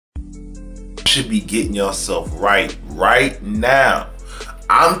should be getting yourself right now.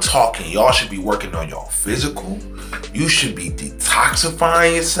 I'm talking, y'all should be working on your physical. You should be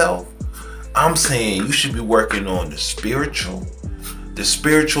detoxifying yourself. I'm saying you should be working on the spiritual. The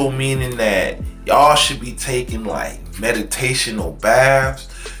spiritual meaning that y'all should be taking like meditational baths,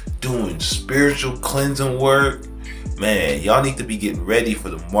 doing spiritual cleansing work. Man, y'all need to be getting ready for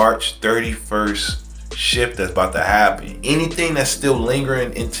the March 31st shift that's about to happen. Anything that's still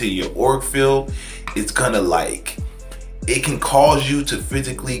lingering into your auric field, it's gonna like, it can cause you to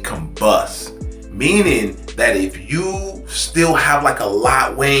physically combust. Meaning that if you still have like a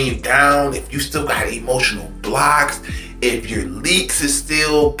lot weighing you down, if you still got emotional blocks, if your leaks is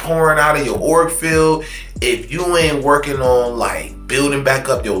still pouring out of your auric field, if you ain't working on like building back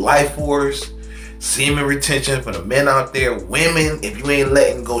up your life force, semen retention for the men out there, women, if you ain't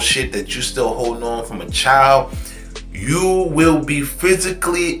letting go shit that you still holding on from a child, you will be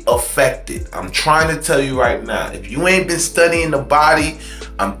physically affected. I'm trying to tell you right now, if you ain't been studying the body,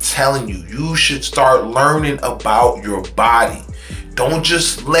 I'm telling you, you should start learning about your body. Don't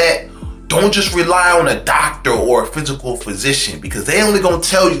just rely on a doctor or a physical physician, because they only gonna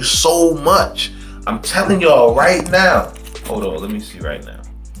tell you so much. I'm telling y'all right now. Hold on, let me see right now.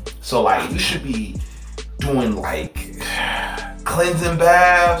 So like, you should be doing like cleansing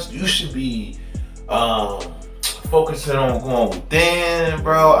baths. You should be focusing on going within,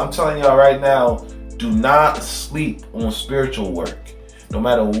 bro. I'm telling y'all right now, do not sleep on spiritual work. No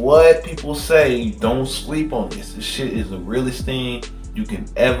matter what people say, don't sleep on this. This shit is the realest thing you can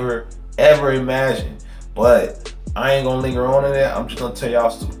ever imagine. But I ain't gonna linger on in that. I'm just gonna tell y'all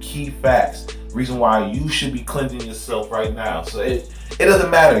some key facts. Reason why you should be cleansing yourself right now. So it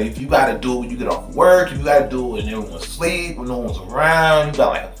doesn't matter if you gotta do it when you get off work, if you gotta do it when everyone's asleep, when no one's around, you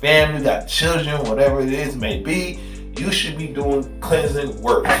got like a family, you got children, whatever it is may be, you should be doing cleansing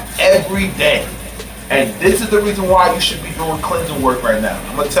work every day. And this is the reason why you should be doing cleansing work right now.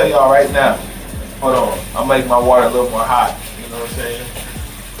 I'm gonna tell y'all right now. Hold on, I'll make my water a little more hot. You know what I'm saying?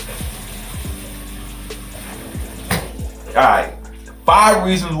 Alright, 5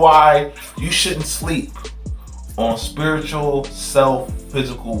 reasons why you shouldn't sleep on spiritual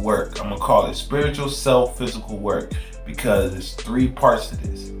self-physical work. I'm gonna call it spiritual self-physical work because it's 3 parts to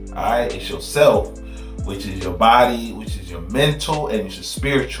this. Alright, it's your self, which is your body, which is your mental, and it's your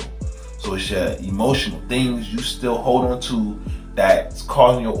spiritual. So it's your emotional things you still hold on to that's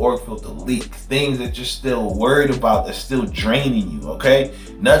causing your auric field to leak. Things that you're still worried about that's still draining you, okay?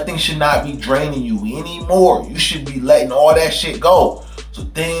 Nothing should not be draining you anymore. You should be letting all that shit go. So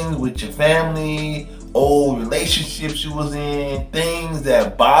things with your family, old relationships you was in, things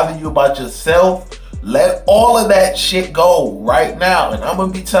that bother you about yourself, let all of that shit go right now. And I'm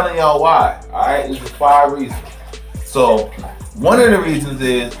gonna be telling y'all why, all right? This is 5 reasons. So one of the reasons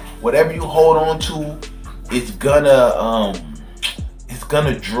is whatever you hold on to, it's gonna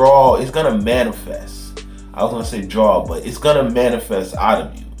manifest. I was gonna say draw, but it's gonna manifest out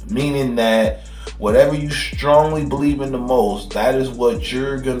of you. Meaning that whatever you strongly believe in the most, that is what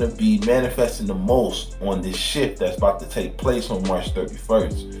you're gonna be manifesting the most on this shift that's about to take place on March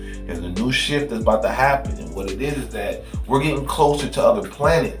 31st. There's a new shift that's about to happen, and what it is that we're getting closer to other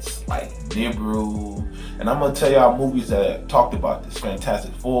planets like Nibiru. And I'm gonna tell y'all movies that talked about this.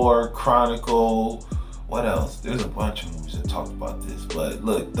 Fantastic Four, Chronicle, what else? There's a bunch of movies that talked about this. But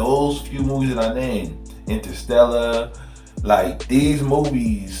look, those few movies that I named, Interstellar, like these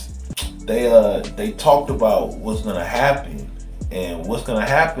movies, they talked about what's gonna happen. And what's gonna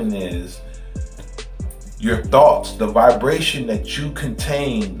happen is your thoughts, the vibration that you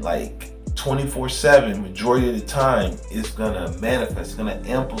contain like 24/7, majority of the time, is gonna manifest, it's gonna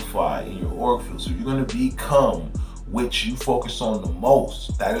amplify in your auric field. So you're gonna become which you focus on the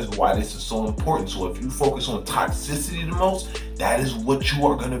most. That is why this is so important. So if you focus on toxicity the most, that is what you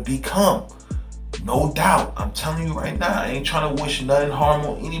are gonna become. No doubt. I'm telling you right now, I ain't trying to wish nothing harm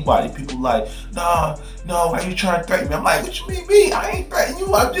on anybody. People like, nah, no, why you trying to threaten me? I'm like, what you mean me? I ain't threatening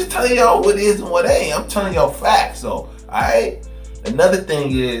you. I'm just telling y'all what is and what ain't. I'm telling y'all facts. So, alright? Another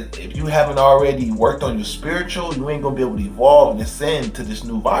thing is, if you haven't already worked on your spiritual, you ain't gonna be able to evolve and ascend to this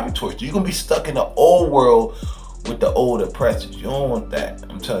new vibratory. So you're gonna be stuck in the old world with the old oppressors. You don't want that.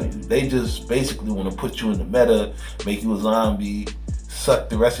 I'm telling you. They just basically want to put you in the meta, make you a zombie, suck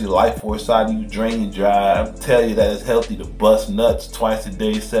the rest of your life force out of you, drain you dry, tell you that it's healthy to bust nuts twice a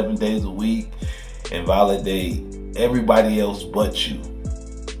day, 7 days a week, and validate everybody else but you.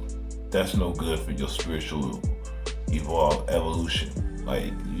 That's no good for your spiritual evolution.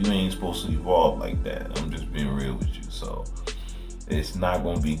 Like, you ain't supposed to evolve like that. I'm just being real with you. So it's not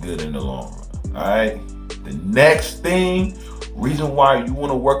gonna be good in the long run. Alright? The next thing Reason why you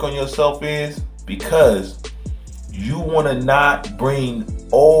want to work on yourself is because you want to not bring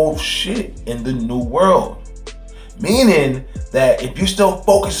old shit in the new world. Meaning that if you're still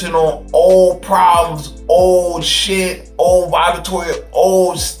focusing on old problems, old shit, old vibratory,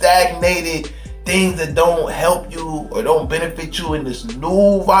 old stagnated things that don't help you or don't benefit you in this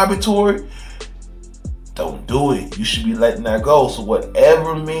new vibratory, don't do it. You should be letting that go. So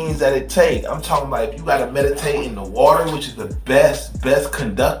whatever means that it takes. I'm talking about if you gotta meditate in the water, which is the best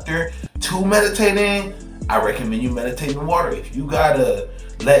conductor to meditate in, I recommend you meditate in the water. If you gotta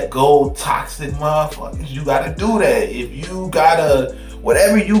let go toxic motherfuckers, you gotta do that. If you gotta,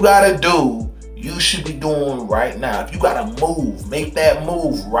 whatever you gotta do, you should be doing right now. If you gotta move, make that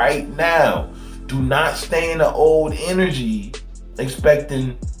move right now. Do not stay in the old energy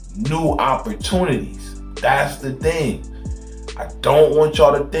expecting new opportunities. That's the thing. I don't want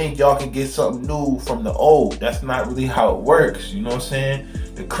y'all to think y'all can get something new from the old. That's not really how it works. You know what I'm saying?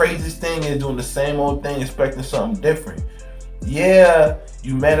 The craziest thing is doing the same old thing, expecting something different. Yeah,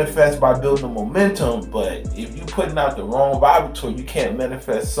 you manifest by building the momentum, but if you putting out the wrong vibratory, you can't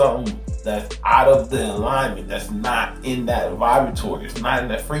manifest something that's out of the alignment, that's not in that vibratory, it's not in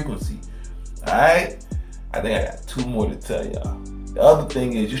that frequency. Alright? I think I got 2 more to tell y'all. The other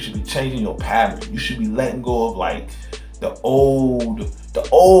thing is you should be changing your pattern. You should be letting go of like the old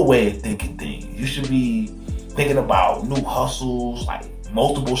way of thinking things. You should be thinking about new hustles, like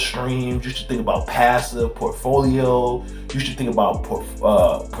multiple streams. You should think about passive portfolio. You should think about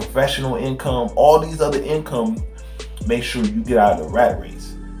professional income. All these other income, make sure you get out of the rat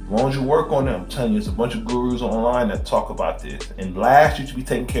race. As long as you work on it, I'm telling you, there's a bunch of gurus online that talk about this. And last, you should be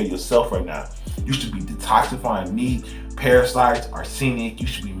taking care of yourself right now. You should be detoxifying meat, parasites, arsenic. You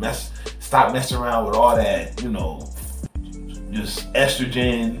should be stop messing around with all that, you know, just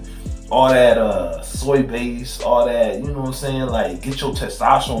estrogen, all that soy base, all that, you know what I'm saying? Like, get your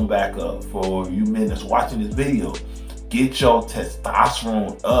testosterone back up. For you men that's watching this video, get your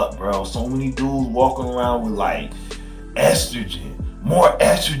testosterone up, bro. So many dudes walking around with like estrogen, more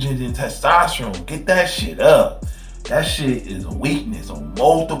estrogen than testosterone. Get that shit up. That shit is a weakness on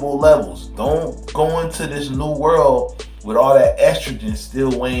multiple levels. Don't go into this new world with all that estrogen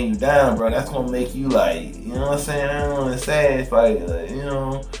still weighing you down, bro. That's gonna make you like, you know what I'm saying? I don't want to say it's like you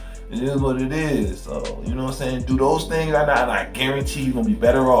know, it is what it is. So, you know what I'm saying? Do those things, and I guarantee you're gonna be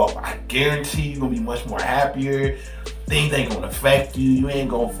better off. I guarantee you're gonna be much more happier. Things ain't gonna affect you. You ain't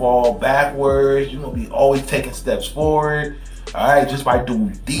gonna fall backwards. You're gonna be always taking steps forward. All right, just by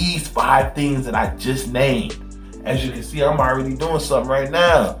doing these 5 things that I just named. As you can see, I'm already doing something right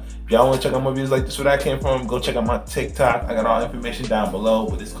now. If y'all want to check out my videos like this, where that came from, go check out my TikTok. I got all information down below,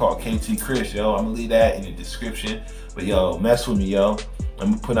 but it's called KT Chris, yo. I'm gonna leave that in the description. But yo, mess with me, yo.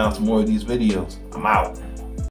 I'm gonna put out some more of these videos. I'm out.